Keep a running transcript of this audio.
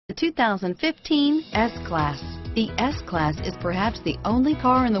The 2015 S-Class. The S-Class is perhaps the only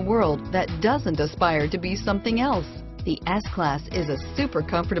car in the world that doesn't aspire to be something else. The S-Class is a super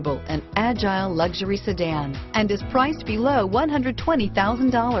comfortable and agile luxury sedan and is priced below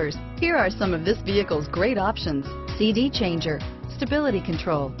 $120,000. Here are some of this vehicle's great options: CD changer, stability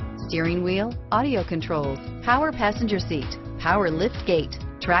control, steering wheel audio controls, power passenger seat, power lift gate,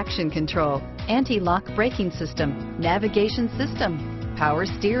 traction control, anti-lock braking system, navigation system, power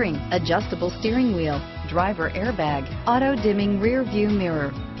steering, adjustable steering wheel, driver airbag, auto dimming rear view mirror,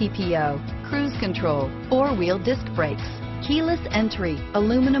 PPO, cruise control, four-wheel disc brakes, keyless entry,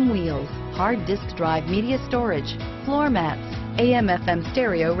 aluminum wheels, hard disk drive media storage, floor mats, AM/FM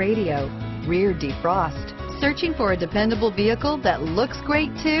stereo radio, rear defrost. Searching for a dependable vehicle that looks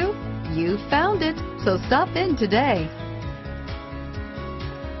great too? You found it, so stop in today.